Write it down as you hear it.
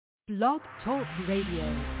Blog Talk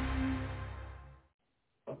Radio.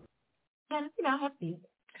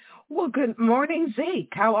 Well, good morning, Zeke.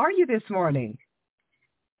 How are you this morning?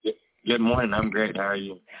 Good morning. I'm great. How are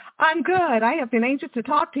you? I'm good. I have been anxious to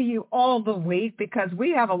talk to you all the week because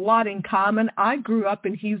we have a lot in common. I grew up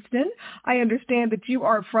in Houston. I understand that you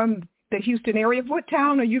are from the Houston area. What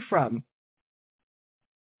town are you from?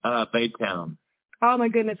 Baytown. Oh, my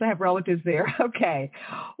goodness, I have relatives there. Okay.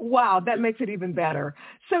 Wow, that makes it even better.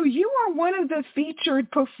 So you are one of the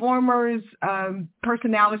featured performers,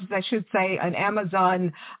 personalities, I should say, on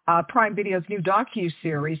Amazon Prime Video's new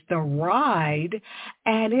docuseries, The Ride,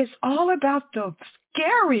 and it's all about the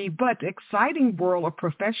scary but exciting world of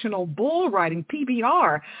professional bull riding,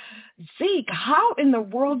 PBR. Zeke, how in the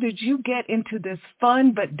world did you get into this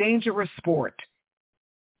fun but dangerous sport?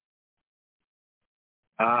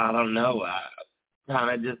 I don't know. I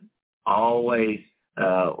kind of just always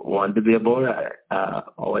wanted to be a bull rider.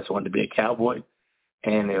 Always wanted to be a cowboy,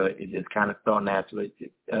 and it just kind of fell naturally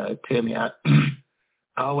to me. I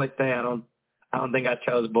always say I don't think I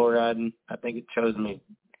chose bull riding. I think it chose me.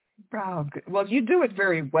 Oh, well, you do it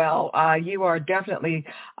very well. You are definitely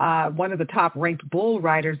one of the top-ranked bull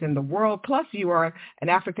riders in the world. Plus, you are an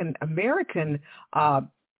African-American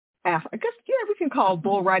I guess, we can call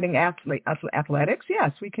bull riding athletics.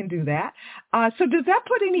 Yes, we can do that. So does that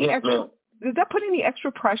put any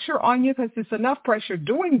extra pressure on you? Because it's enough pressure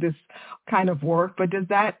doing this kind of work, but does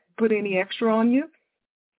that put any extra on you?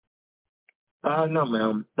 No,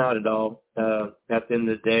 ma'am, not at all. At the end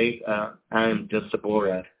of the day, I'm just a bull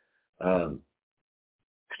rider.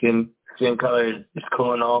 Skin color is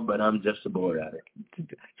cool and all, but I'm just a bull rider.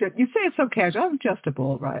 You say it so casual. I'm just a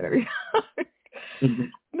bull rider.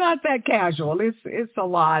 Not that casual. It's a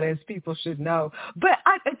lot, as people should know. But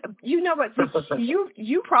you know what?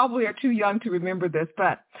 You probably are too young to remember this,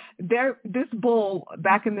 but this bull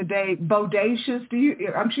back in the day, Bodacious.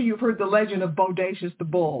 I'm sure you've heard the legend of Bodacious the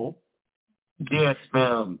bull. Yes,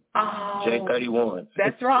 ma'am. Oh, J31.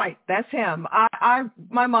 That's right. That's him.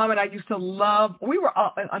 My mom and I used to love. We were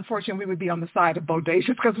unfortunately we would be on the side of Bodacious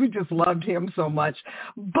because we just loved him so much.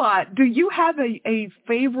 But do you have a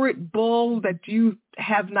favorite bull that you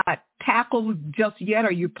have not tackled just yet?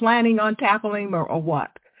 Are you planning on tackling him or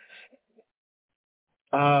what?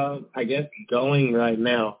 I guess going right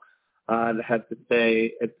now, I'd have to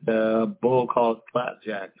say it's a bull called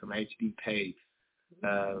Flapjack from HD Pace.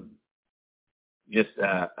 Just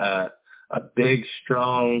a big,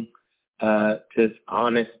 strong, just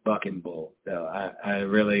honest bucking bull. So I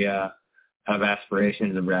really have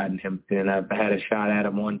aspirations of riding him soon. I've had a shot at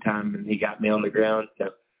him one time, and he got me on the ground, so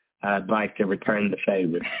I'd like to return the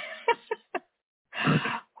favor.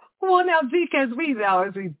 Well, now, Zeke, as we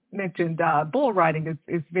mentioned, bull riding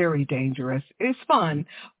is very dangerous. It's fun.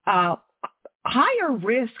 Higher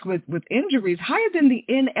risk with injuries, higher than the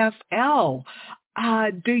NFL.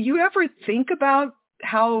 Do you ever think about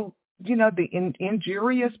how, the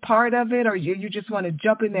injurious part of it, or you just want to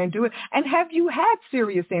jump in there and do it? And have you had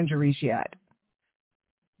serious injuries yet?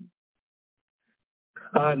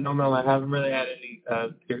 No, Mel, I haven't really had any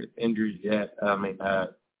serious injuries yet. I mean,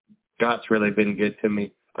 God's really been good to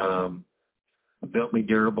me. Built me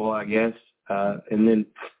durable, I guess. And then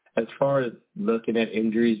as far as looking at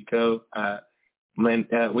injuries go,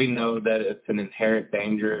 we know that it's an inherent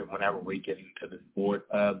danger whenever we get into the sport,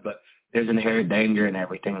 but there's inherent danger in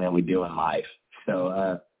everything that we do in life.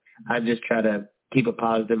 So I just try to keep a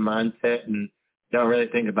positive mindset and don't really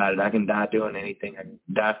think about it. I can die doing anything. I can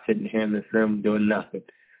die sitting here in this room doing nothing.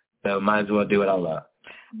 So might as well do what I love.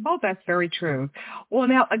 Oh, that's very true. Well,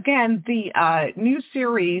 now, again, the new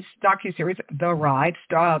docuseries, The Ride,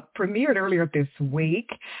 premiered earlier this week.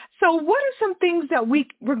 So what are some things that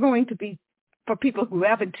we're going to be, for people who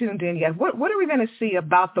haven't tuned in yet, what are we going to see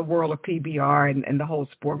about the world of PBR and the whole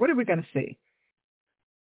sport? What are we going to see?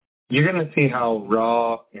 You're going to see how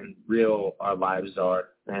raw and real our lives are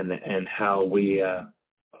and how we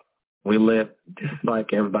live just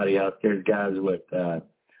like everybody else. There's guys with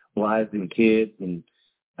wives and kids, and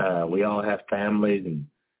we all have families, and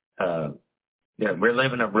we're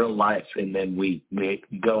living a real life, and then we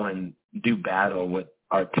go and do battle with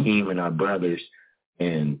our team and our brothers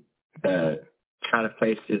and trying to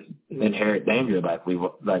face this inherent danger like we've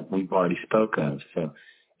already spoke of. So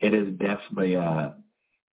it is definitely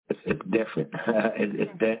it's different.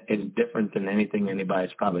 It's different than anything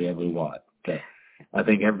anybody's probably ever watched. So I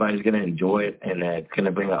think everybody's going to enjoy it, and it's going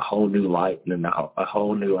to bring a whole new light and a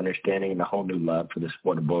whole new understanding and a whole new love for the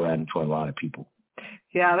sport of bull riding for a lot of people.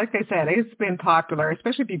 Yeah, like I said, it's been popular,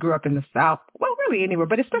 especially if you grew up in the South. Well, really anywhere,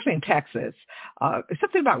 but especially in Texas. It's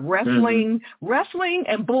something about wrestling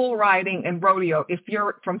and bull riding and rodeo. If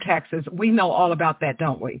you're from Texas, we know all about that,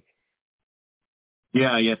 don't we?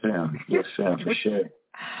 Yeah, yes, ma'am. Yes, ma'am, for sure.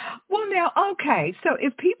 Well, now, okay, so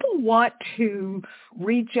if people want to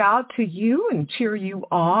reach out to you and cheer you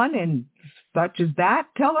on and such as that,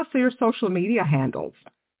 tell us your social media handles.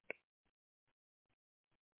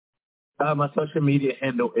 My social media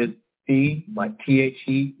handle is THE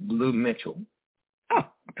Blue Mitchell. Oh,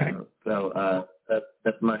 okay.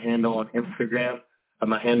 That's my handle on Instagram.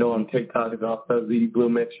 My handle on TikTok is also The Blue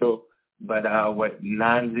Mitchell, but with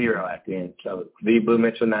 90 at the end. So The Blue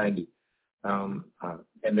Mitchell 90. And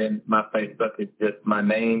then my Facebook is just my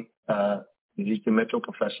name, Zeke Mitchell,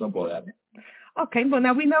 professional bull rider. Okay, well,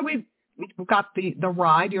 now we know we've got the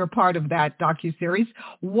ride. You're a part of that docuseries.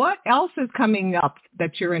 What else is coming up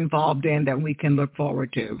that you're involved in that we can look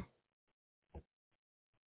forward to?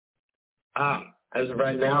 As of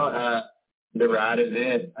right now, the ride is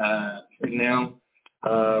it. For now,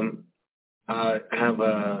 I have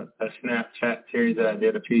a Snapchat series that I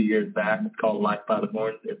did a few years back. It's called Life by the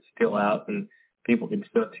Horns. It's still out, and people can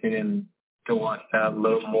still tune in to watch that a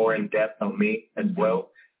little more in depth on me as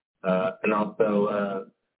well. And also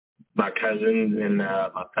my cousins and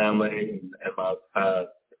my family and my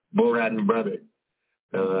bull riding brother.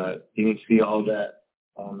 So you can see all that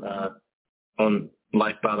on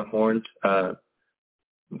Life by the Horns.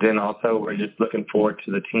 Then also we're just looking forward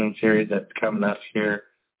to the team series that's coming up here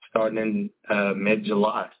starting in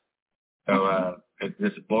mid-July. So it's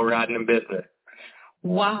just bull riding in business.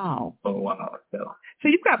 Wow. Oh, wow. So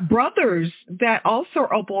you've got brothers that also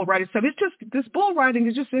are bull riders. So it's just, this bull riding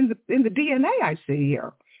is just in the DNA I see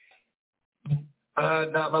here.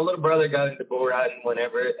 No, my little brother got into bull riding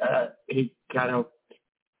whenever he kind of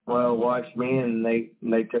watched me, and they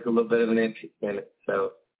took a little bit of an interest in it.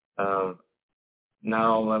 So not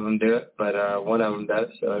all of them do it, but one of them does.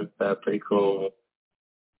 So it's pretty cool.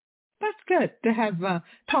 That's good to have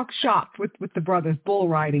talk shop with the brothers bull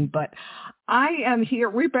riding. But I am here.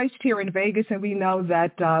 We're based here in Vegas, and we know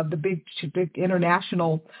that the big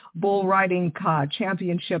international bull riding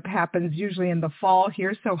championship happens usually in the fall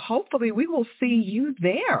here. So hopefully we will see you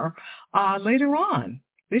there later on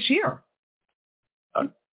this year.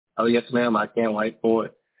 Oh, yes, ma'am. I can't wait for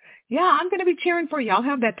it. Yeah, I'm going to be cheering for you. I'll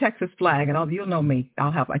have that Texas flag, and you'll know me.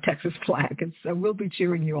 I'll have my Texas flag, and so we'll be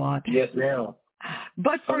cheering you on. Yes, ma'am.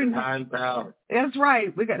 But for time proud. That's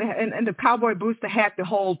right. We got and the cowboy boots, the hat, the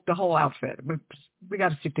whole outfit. We got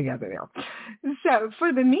to stick together there. So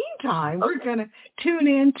for the meantime, we're going to tune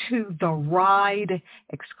in to the ride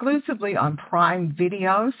exclusively on Prime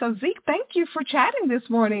Video. So Zeke, thank you for chatting this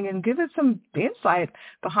morning and give us some insight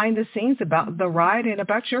behind the scenes about the ride and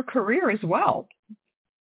about your career as well.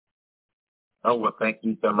 Oh, well, thank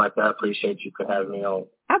you so much. I appreciate you for having me on.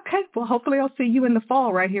 Okay. Well, hopefully I'll see you in the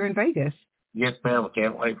fall right here in Vegas. Yes, ma'am. I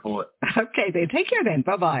can't wait for it. Okay, then. Take care then.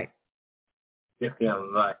 Bye-bye. Yes,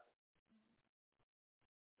 ma'am. Bye.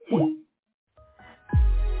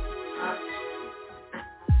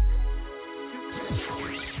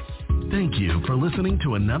 Thank you for listening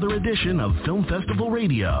to another edition of Film Festival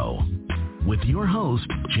Radio with your host,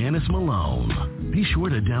 Janice Malone. Be sure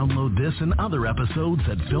to download this and other episodes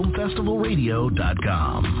at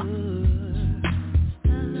filmfestivalradio.com.